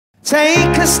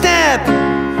Take a step,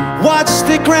 watch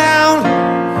the ground,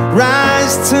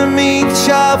 rise to meet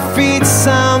your feet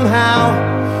somehow.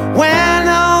 When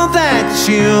all that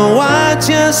you are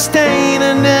just ain't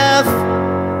enough.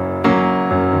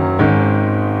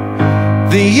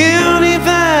 The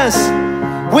universe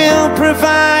will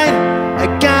provide a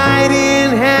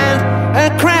guiding hand,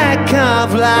 a crack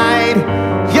of light.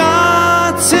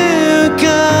 You're too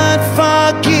good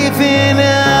for giving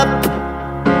up.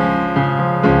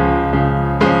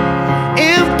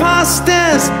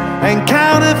 Imposters and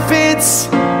counterfeits,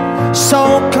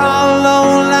 so-called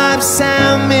low-lifes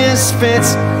and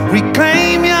misfits,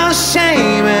 reclaim your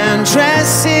shame and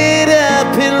dress it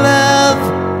up in love.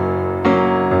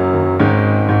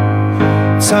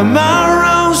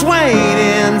 Tomorrow's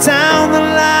waiting down the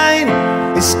line.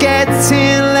 It's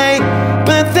getting late,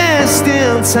 but there's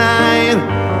still time.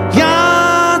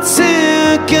 You're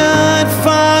too good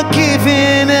for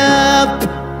giving up.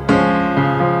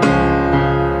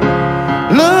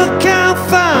 Look how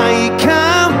far you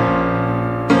come,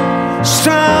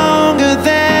 stronger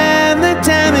than the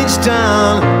damage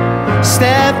done.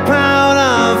 Step out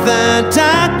of the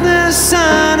darkness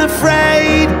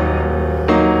unafraid.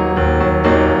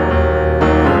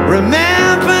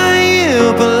 Remember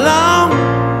you belong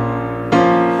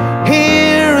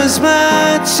here as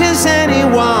much as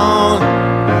anyone,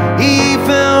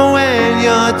 even when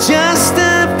you're just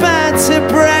about to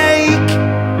break.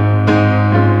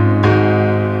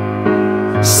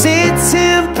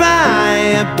 Sitting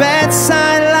by a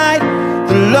bedside light,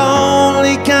 the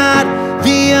lonely God,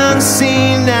 the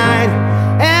unseen night,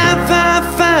 ever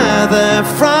further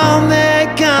from their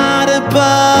God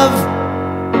above.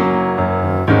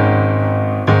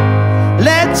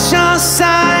 Let your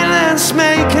silence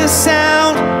make a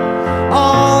sound.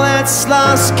 All that's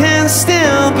lost can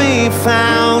still be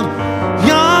found.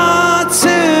 You're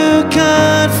too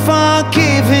good for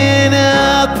giving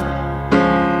up.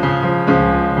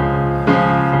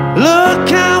 Look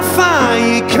how far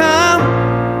you come,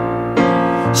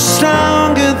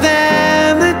 stronger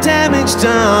than the damage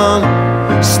done.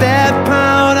 Step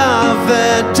out of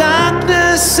the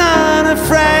darkness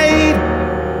unafraid.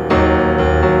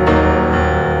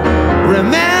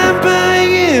 Remember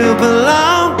you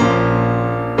belong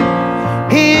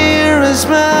here as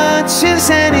much as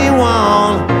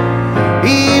anyone,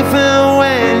 even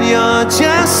when you're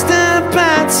just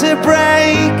about to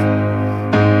break.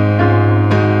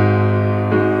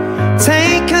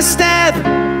 Take a step,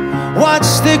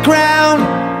 watch the ground,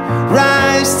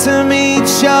 rise to meet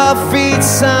your feet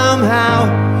somehow.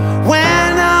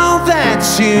 When all that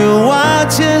you are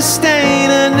just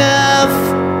ain't enough.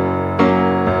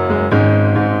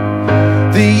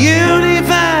 The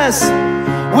universe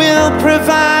will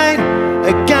provide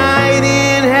a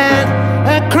guiding hand,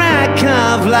 a crack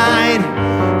of light.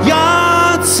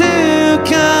 You're too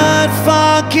good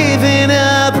for giving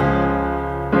up.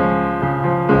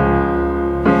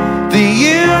 The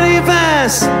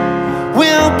universe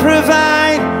will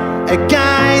provide a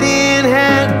guiding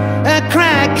hand, a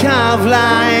crack of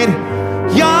light.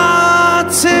 You're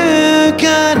too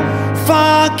good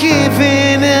for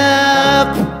giving up.